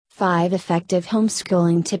5 Effective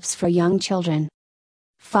Homeschooling Tips for Young Children.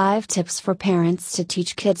 5 Tips for Parents to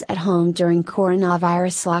Teach Kids at Home During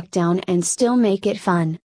Coronavirus Lockdown and Still Make It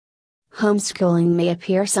Fun. Homeschooling may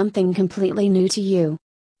appear something completely new to you.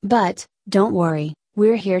 But, don't worry,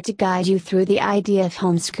 we're here to guide you through the idea of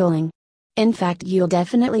homeschooling. In fact, you'll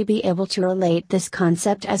definitely be able to relate this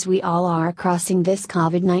concept as we all are crossing this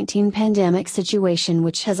COVID-19 pandemic situation,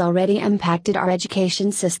 which has already impacted our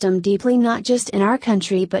education system deeply, not just in our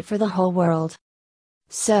country but for the whole world.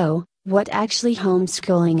 So, what actually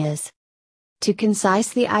homeschooling is? To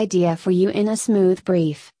concise the idea for you in a smooth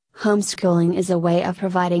brief, homeschooling is a way of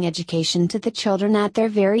providing education to the children at their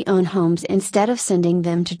very own homes instead of sending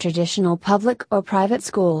them to traditional public or private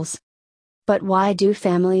schools. But why do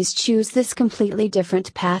families choose this completely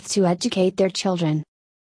different path to educate their children?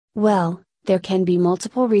 Well, there can be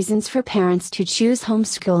multiple reasons for parents to choose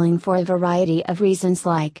homeschooling for a variety of reasons,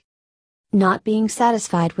 like not being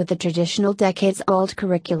satisfied with the traditional decades-old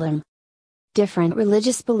curriculum, different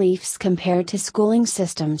religious beliefs compared to schooling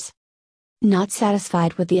systems, not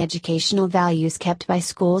satisfied with the educational values kept by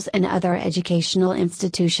schools and other educational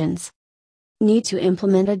institutions, need to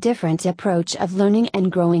implement a different approach of learning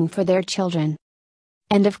and growing for their children.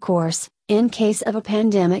 And of course, in case of a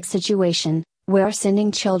pandemic situation, where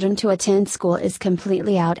sending children to attend school is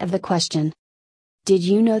completely out of the question. Did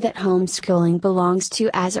you know that homeschooling belongs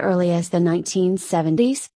to as early as the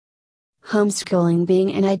 1970s? Homeschooling,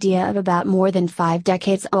 being an idea of about more than 5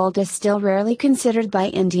 decades old, is still rarely considered by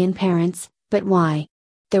Indian parents, but why?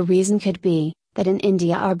 The reason could be that in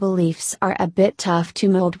India our beliefs are a bit tough to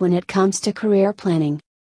mold when it comes to career planning.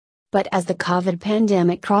 But as the COVID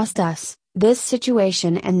pandemic crossed us, this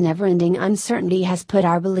situation and never-ending uncertainty has put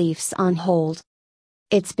our beliefs on hold.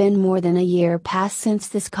 It's been more than a year past since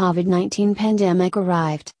this COVID-19 pandemic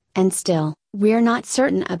arrived, and still, we're not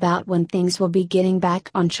certain about when things will be getting back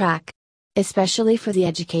on track. Especially for the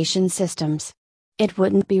education systems. It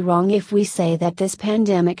wouldn't be wrong if we say that this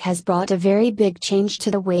pandemic has brought a very big change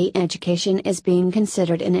to the way education is being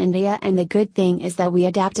considered in India, and the good thing is that we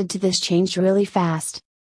adapted to this change really fast.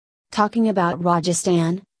 Talking about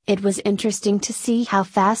Rajasthan, it was interesting to see how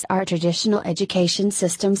fast our traditional education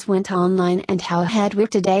systems went online and how ahead we're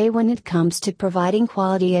today when it comes to providing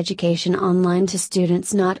quality education online to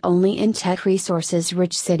students, not only in tech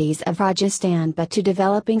resources-rich cities of Rajasthan but to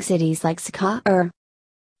developing cities like Sikar.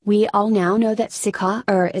 We all now know that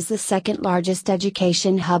Sikar is the second largest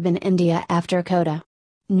education hub in India after Kota.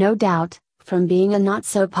 No doubt, from being a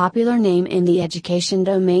not-so-popular name in the education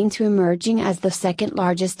domain to emerging as the second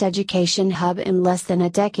largest education hub in less than a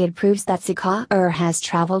decade proves that Sikar has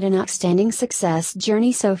traveled an outstanding success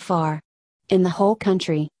journey so far. In the whole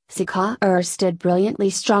country, Sikar stood brilliantly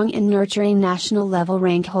strong in nurturing national-level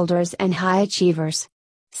rank holders and high achievers.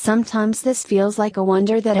 Sometimes this feels like a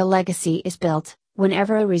wonder that a legacy is built.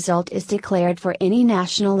 Whenever a result is declared for any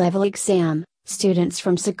national level exam, students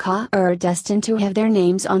from Sikar are destined to have their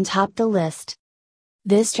names on top the list.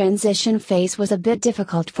 This transition phase was a bit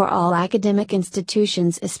difficult for all academic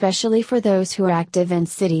institutions, especially for those who are active in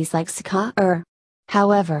cities like Sikar.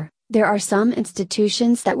 However, there are some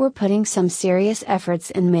institutions that were putting some serious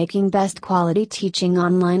efforts in making best quality teaching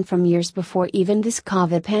online from years before even this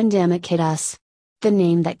COVID pandemic hit us. The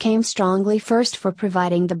name that came strongly first for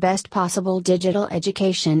providing the best possible digital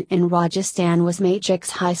education in Rajasthan was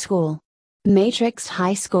Matrix High School. Matrix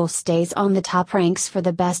High School stays on the top ranks for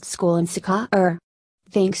the best school in Sikar.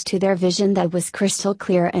 Thanks to their vision that was crystal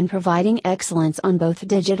clear in providing excellence on both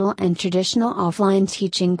digital and traditional offline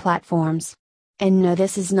teaching platforms. And no,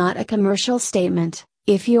 this is not a commercial statement.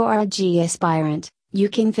 If you are a GE aspirant, you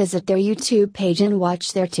can visit their YouTube page and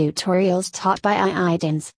watch their tutorials taught by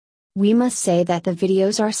IITians. We must say that the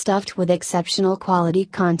videos are stuffed with exceptional quality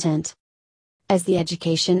content. As the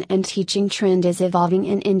education and teaching trend is evolving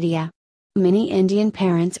in India, many Indian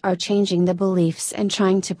parents are changing the beliefs and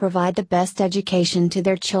trying to provide the best education to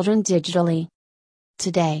their children digitally.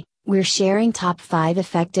 Today, we're sharing top 5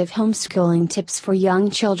 effective homeschooling tips for young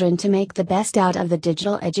children to make the best out of the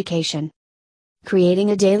digital education.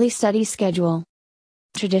 Creating a daily study schedule.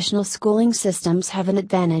 Traditional schooling systems have an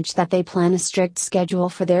advantage that they plan a strict schedule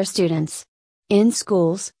for their students. In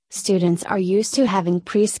schools, students are used to having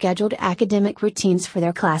pre-scheduled academic routines for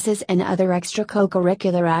their classes and other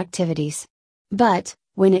extracurricular activities. But,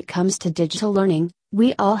 when it comes to digital learning,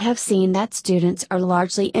 we all have seen that students are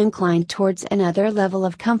largely inclined towards another level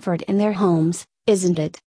of comfort in their homes, isn't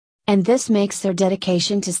it? And this makes their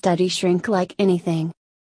dedication to study shrink like anything.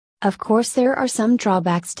 Of course, there are some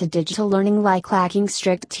drawbacks to digital learning, like lacking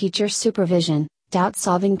strict teacher supervision, doubt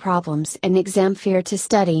solving problems, and exam fear to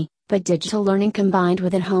study, but digital learning combined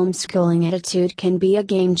with a homeschooling attitude can be a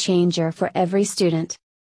game changer for every student.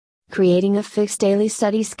 Creating a fixed daily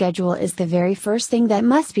study schedule is the very first thing that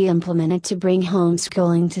must be implemented to bring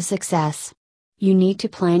homeschooling to success. You need to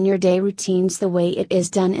plan your day routines the way it is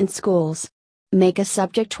done in schools. Make a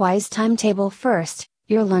subject-wise timetable first,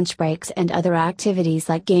 your lunch breaks and other activities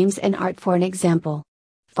like games and art for an example.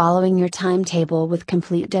 Following your timetable with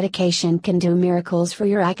complete dedication can do miracles for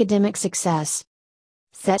your academic success.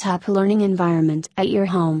 Set up a learning environment at your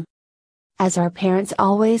home. As our parents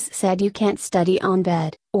always said, you can't study on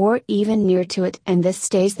bed, or even near to it, and this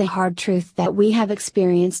stays the hard truth that we have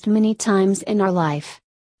experienced many times in our life.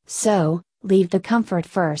 So, leave the comfort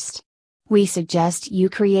first. We suggest you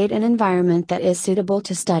create an environment that is suitable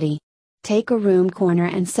to study. Take a room corner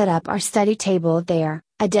and set up our study table there.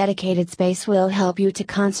 A dedicated space will help you to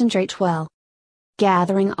concentrate well.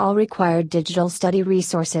 Gathering all required digital study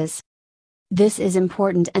resources. This is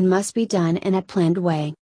important and must be done in a planned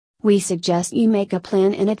way. We suggest you make a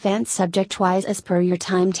plan in advance subject-wise as per your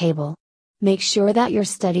timetable. Make sure that your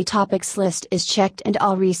study topics list is checked and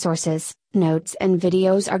all resources, notes and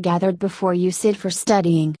videos are gathered before you sit for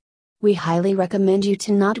studying. We highly recommend you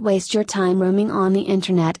to not waste your time roaming on the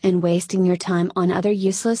internet and wasting your time on other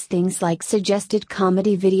useless things like suggested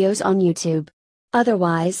comedy videos on YouTube.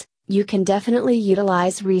 Otherwise, you can definitely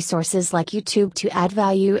utilize resources like YouTube to add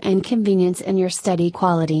value and convenience in your study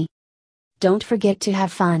quality. Don't forget to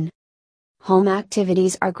have fun. Home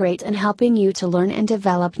activities are great in helping you to learn and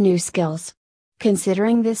develop new skills.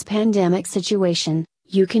 Considering this pandemic situation,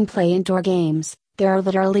 you can play indoor games. There are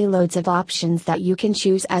literally loads of options that you can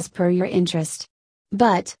choose as per your interest.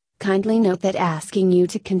 But, kindly note that asking you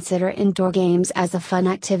to consider indoor games as a fun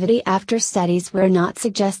activity after studies, we're not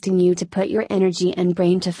suggesting you to put your energy and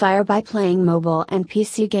brain to fire by playing mobile and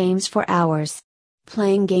PC games for hours.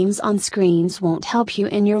 Playing games on screens won't help you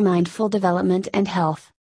in your mindful development and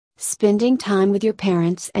health. Spending time with your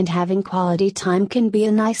parents and having quality time can be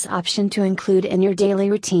a nice option to include in your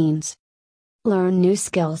daily routines. Learn new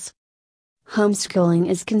skills. Homeschooling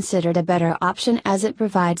is considered a better option as it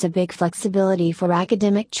provides a big flexibility for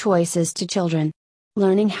academic choices to children.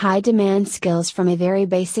 Learning high-demand skills from a very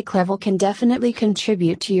basic level can definitely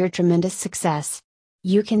contribute to your tremendous success.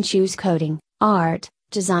 You can choose coding, art,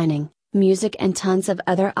 designing, music and tons of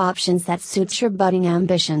other options that suits your budding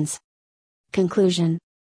ambitions. Conclusion.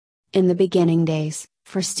 In the beginning days,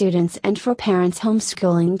 for students and for parents,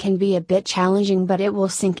 homeschooling can be a bit challenging, but it will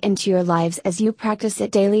sink into your lives as you practice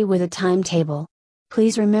it daily with a timetable.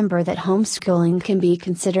 Please remember that homeschooling can be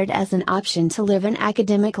considered as an option to live an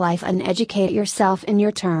academic life and educate yourself in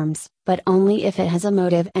your terms, but only if it has a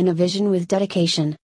motive and a vision with dedication.